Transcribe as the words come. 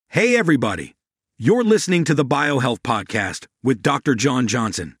Hey, everybody. You're listening to the BioHealth Podcast with Dr. John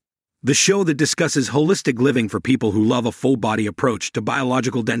Johnson, the show that discusses holistic living for people who love a full-body approach to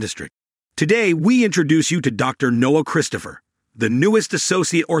biological dentistry. Today, we introduce you to Dr. Noah Christopher, the newest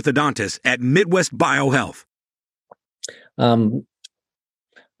associate orthodontist at Midwest BioHealth. I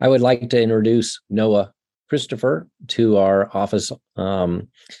would like to introduce Noah Christopher to our office and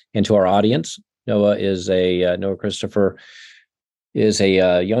to our audience. Noah Christopher is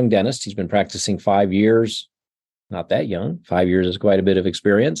a young dentist. He's been practicing 5 years. Not that young. 5 years is quite a bit of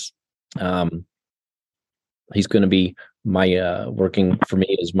experience. He's going to be working for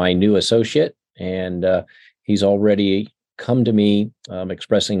me as my new associate, and he's already come to me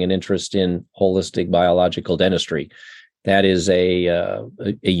expressing an interest in holistic biological dentistry. That is a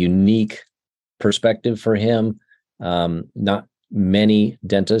unique perspective for him. Not many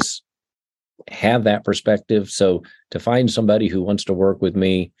dentists have that perspective. So to find somebody who wants to work with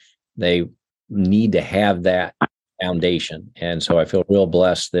me, they need to have that foundation. And so I feel real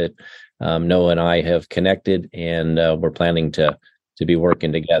blessed that Noah and I have connected, and we're planning to be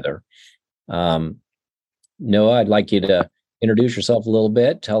working together. Noah, I'd like you to introduce yourself a little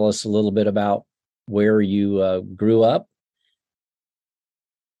bit. Tell us a little bit about where you grew up.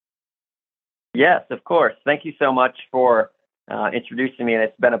 Yes, of course. Thank you so much for introducing me, and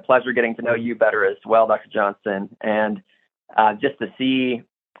it's been a pleasure getting to know you better as well, Dr. Johnson. And just to see,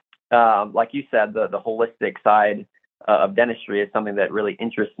 like you said, the holistic side of dentistry is something that really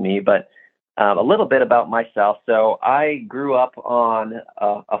interests me. But a little bit about myself. So I grew up on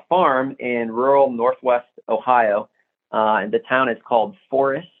a farm in rural Northwest Ohio, and the town is called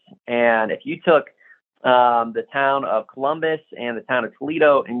Forest. And if you took the town of Columbus and the town of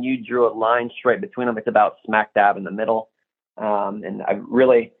Toledo, and you drew a line straight between them, it's about smack dab in the middle. And I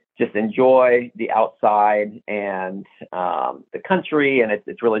really just enjoy the outside and the country, and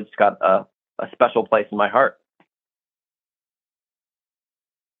it's really just got a special place in my heart.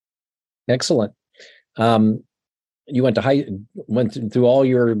 Excellent. You went through all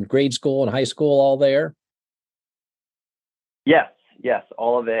your grade school and high school all there? Yes,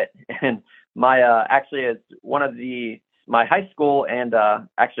 all of it. And my actually is one of my high school, and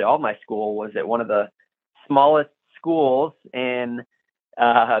actually all my school was at one of the smallest schools in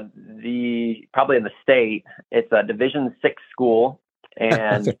probably in the state. It's a Division 6 school,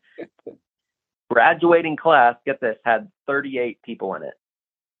 and graduating class, get this, had 38 people in it.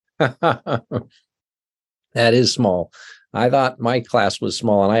 That is small. I thought my class was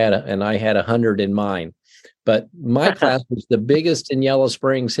small, and I had 100 in mine. But my class was the biggest in Yellow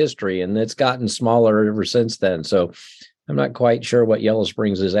Springs history, and it's gotten smaller ever since then. So I'm not quite sure what Yellow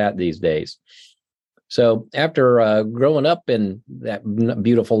Springs is at these days. So after growing up in that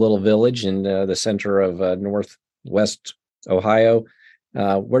beautiful little village in the center of Northwest Ohio,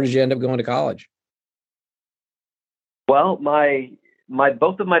 where did you end up going to college? Well,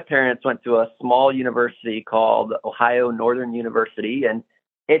 both of my parents went to a small university called Ohio Northern University, and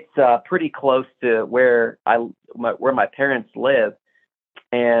it's pretty close to where my parents live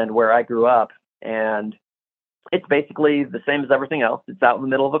and where I grew up. And it's basically the same as everything else. It's out in the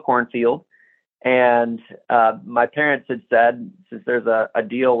middle of a cornfield. And my parents had said, since there's a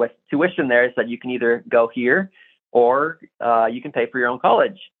deal with tuition there, it said you can either go here or you can pay for your own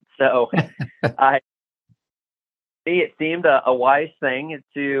college. So it seemed a wise thing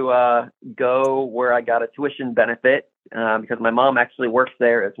to go where I got a tuition benefit because my mom actually works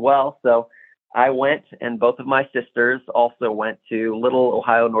there as well. So I went, and both of my sisters also went to Little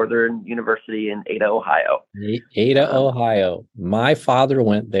Ohio Northern University in Ada, Ohio. Ada, Ohio. My father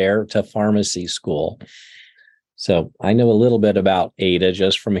went there to pharmacy school. So I know a little bit about Ada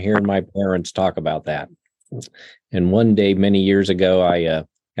just from hearing my parents talk about that. And one day, many years ago, I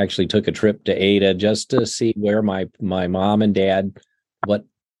actually took a trip to Ada just to see where my mom and dad, what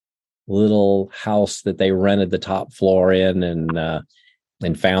little house that they rented the top floor in,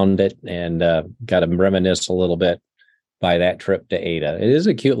 and found it, and got to reminisce a little bit by that trip to Ada. It is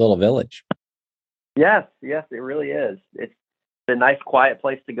a cute little village. Yes, it really is. It's a nice, quiet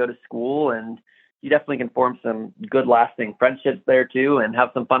place to go to school, and you definitely can form some good, lasting friendships there too, and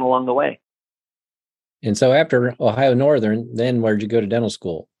have some fun along the way. And so after Ohio Northern, then where'd you go to dental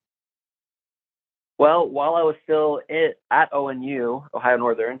school? Well, while I was still at ONU, Ohio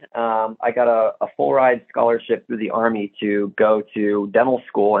Northern, I got a full ride scholarship through the Army to go to dental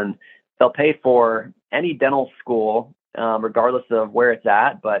school, and they'll pay for any dental school, regardless of where it's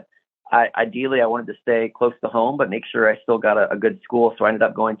at. But ideally, I wanted to stay close to home, but make sure I still got a good school. So I ended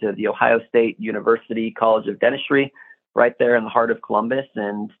up going to the Ohio State University College of Dentistry, right there in the heart of Columbus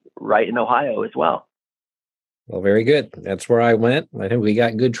and right in Ohio as well. Well, very good. That's where I went. I think we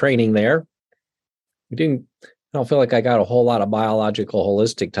got good training there. I don't feel like I got a whole lot of biological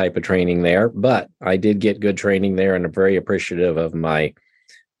holistic type of training there, but I did get good training there, and I'm very appreciative of my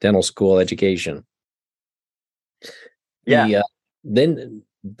dental school education. Yeah.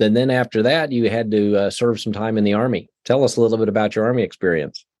 Then after that, you had to serve some time in the Army. Tell us a little bit about your Army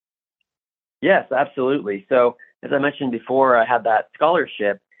experience. Yes, absolutely. So, as I mentioned before, I had that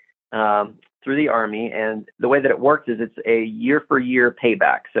scholarship through the Army, and the way that it works is it's a year-for-year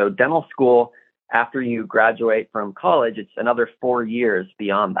payback. So, dental school, after you graduate from college, it's another 4 years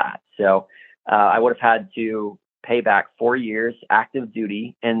beyond that. So, I would have had to pay back 4 years active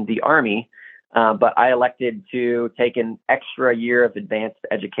duty in the Army, but I elected to take an extra year of advanced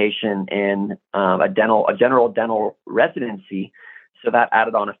education in a general dental residency. So that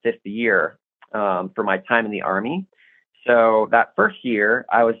added on a fifth year for my time in the Army. So that first year,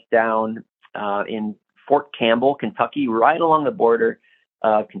 I was down in Fort Campbell, Kentucky, right along the border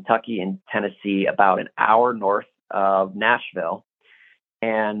of Kentucky and Tennessee, about an hour north of Nashville.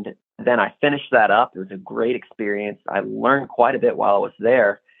 And then I finished that up. It was a great experience. I learned quite a bit while I was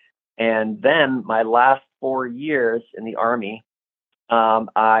there. And then my last 4 years in the Army,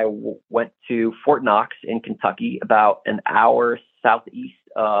 went to Fort Knox in Kentucky, about an hour southeast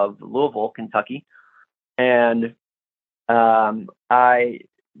of Louisville, Kentucky. And I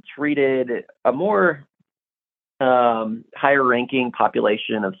treated a more higher ranking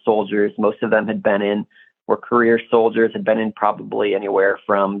population of soldiers. Most of them were career soldiers, had been in probably anywhere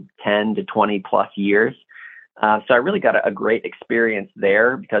from 10 to 20 plus years. So I really got a great experience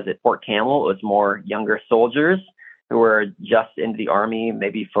there, because at Fort Campbell, it was more younger soldiers who were just into the Army,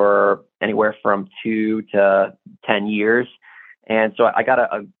 maybe for anywhere from 2 to 10 years. And so I got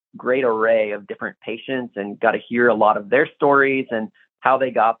a great array of different patients and got to hear a lot of their stories and how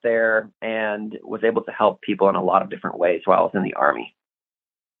they got there, and was able to help people in a lot of different ways while I was in the Army.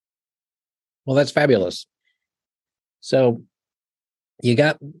 Well, that's fabulous. So you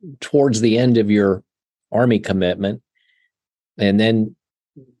got towards the end of your Army commitment, and then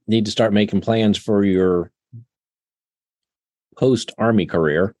need to start making plans for your post-Army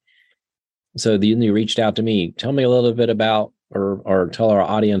career. So then you reached out to me. Tell me a little bit about, or tell our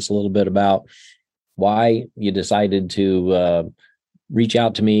audience a little bit about why you decided to reach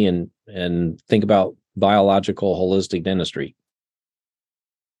out to me and think about biological holistic dentistry.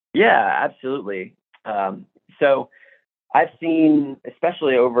 Yeah, absolutely. So I've seen,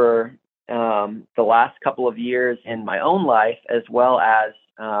 especially over the last couple of years in my own life, as well as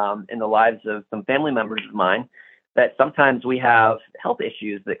in the lives of some family members of mine, that sometimes we have health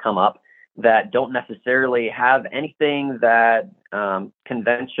issues that come up that don't necessarily have anything that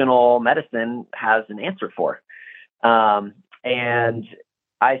conventional medicine has an answer for. And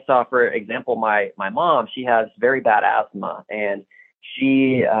I saw, for example, my mom, she has very bad asthma, and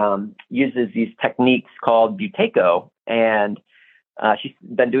she uses these techniques called Buteyko, and she's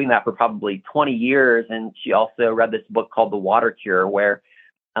been doing that for probably 20 years. And she also read this book called The Water Cure, where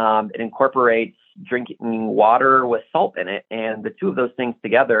it incorporates drinking water with salt in it. And the two of those things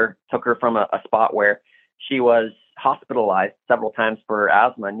together took her from a spot where she was hospitalized several times for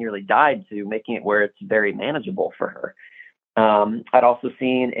asthma and nearly died, to making it where it's very manageable for her. I'd also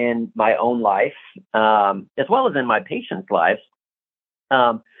seen in my own life, as well as in my patients' lives,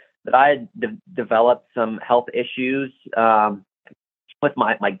 that I had developed some health issues with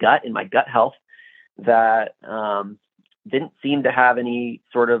my gut and my gut health that didn't seem to have any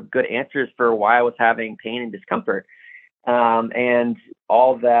sort of good answers for why I was having pain and discomfort. And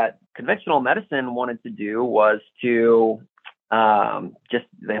all that conventional medicine wanted to do was to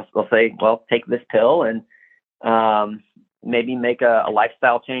they'll say, well, take this pill and maybe make a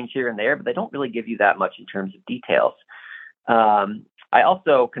lifestyle change here and there, but they don't really give you that much in terms of details. I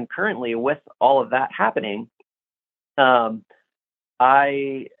also, concurrently with all of that happening,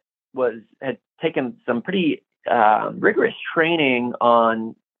 I had taken some pretty rigorous training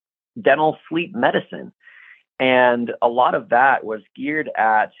on dental sleep medicine. And a lot of that was geared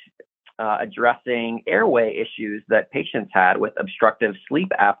at addressing airway issues that patients had with obstructive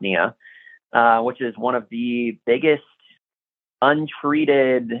sleep apnea, which is one of the biggest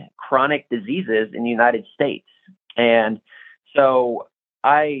untreated chronic diseases in the United States. And so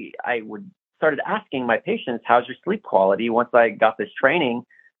I started asking my patients, how's your sleep quality? Once I got this training,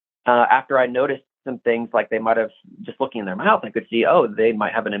 after I noticed some things, like they might have, just looking in their mouth, I could see, oh, they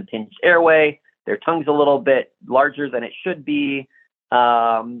might have an impinged airway. Their tongue's a little bit larger than it should be.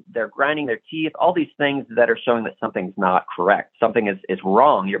 They're grinding their teeth, all these things that are showing that something's not correct. Something is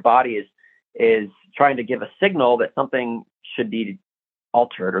wrong. Your body is trying to give a signal that something should be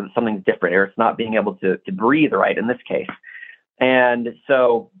altered or something's different, or it's not being able to breathe right in this case. And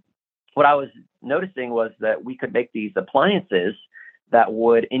so what I was noticing was that we could make these appliances that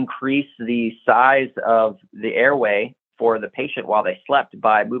would increase the size of the airway for the patient while they slept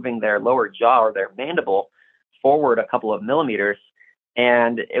by moving their lower jaw or their mandible forward a couple of millimeters.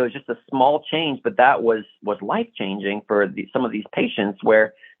 And it was just a small change, but that was life-changing for some of these patients,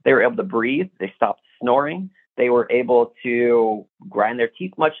 where they were able to breathe, they stopped snoring, they were able to grind their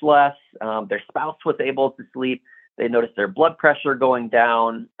teeth much less, their spouse was able to sleep, they noticed their blood pressure going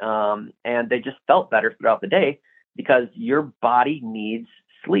down, and they just felt better throughout the day, because your body needs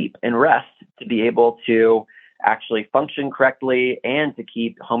sleep and rest to be able to actually function correctly and to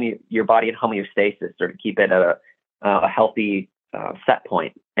keep your body in homeostasis, or to keep it at a healthy set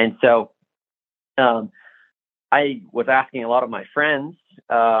point. And so I was asking a lot of my friends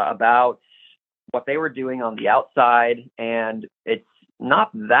about what they were doing on the outside, and it's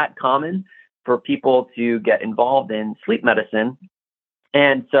not that common for people to get involved in sleep medicine.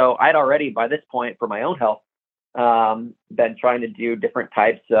 And so I'd already, by this point, for my own health, been trying to do different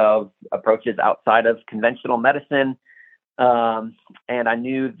types of approaches outside of conventional medicine. And I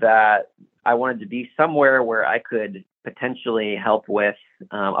knew that I wanted to be somewhere where I could potentially help with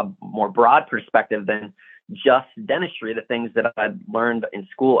a more broad perspective than just dentistry, the things that I'd learned in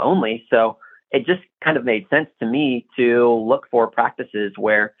school only. So it just kind of made sense to me to look for practices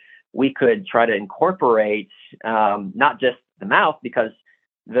where we could try to incorporate not just the mouth, because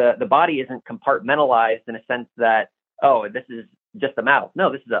the body isn't compartmentalized in a sense that, oh, this is just the mouth.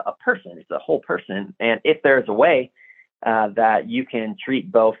 No, this is a person. It's a whole person. And if there's a way that you can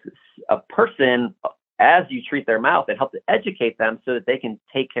treat both a person as you treat their mouth and help to educate them so that they can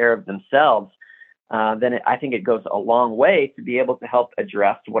take care of themselves, then I think it goes a long way to be able to help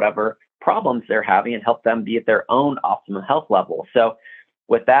address whatever problems they're having and help them be at their own optimum health level. So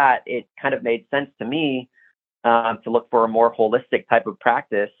with that, it kind of made sense to me to look for a more holistic type of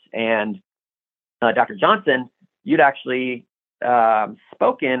practice. And Dr. Johnson, you'd actually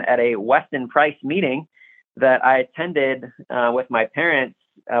spoken at a Weston Price meeting that I attended with my parents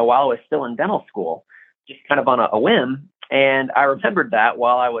while I was still in dental school, just kind of on a whim. And I remembered that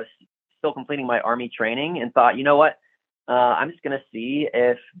while I was still completing my Army training, and thought, you know what, I'm just going to see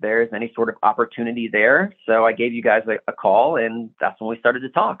if there's any sort of opportunity there. So I gave you guys a call, and that's when we started to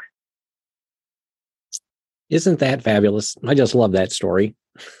talk. Isn't that fabulous? I just love that story.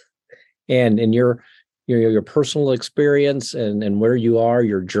 And in your personal experience and where you are,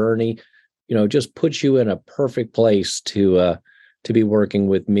 your journey, just puts you in a perfect place to be working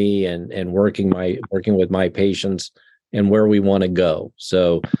with me and working with my patients and where we want to go.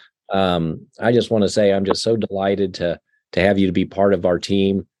 So I just want to say I'm just so delighted to have you to be part of our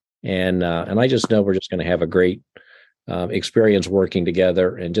team, and I just know we're just going to have a great experience working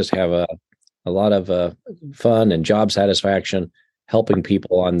together, and just have a lot of fun and job satisfaction helping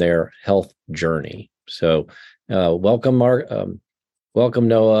people on their health journey. So welcome, Mark. Welcome,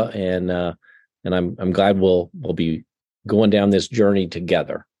 Noah, and I'm glad we'll be going down this journey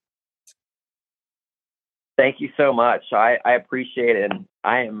together. Thank you so much. I appreciate it, and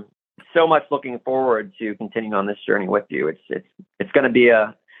I am so much looking forward to continuing on this journey with you. It's going to be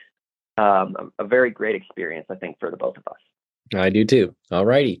a very great experience, I think, for the both of us. I do too. All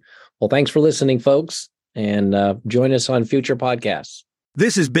righty. Well, thanks for listening, folks, and join us on future podcasts.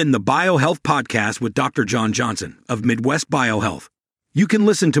 This has been the BioHealth Podcast with Dr. John Johnson of Midwest BioHealth. You can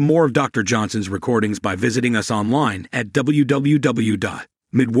listen to more of Dr. Johnson's recordings by visiting us online at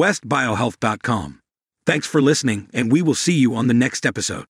www.midwestbiohealth.com. Thanks for listening, and we will see you on the next episode.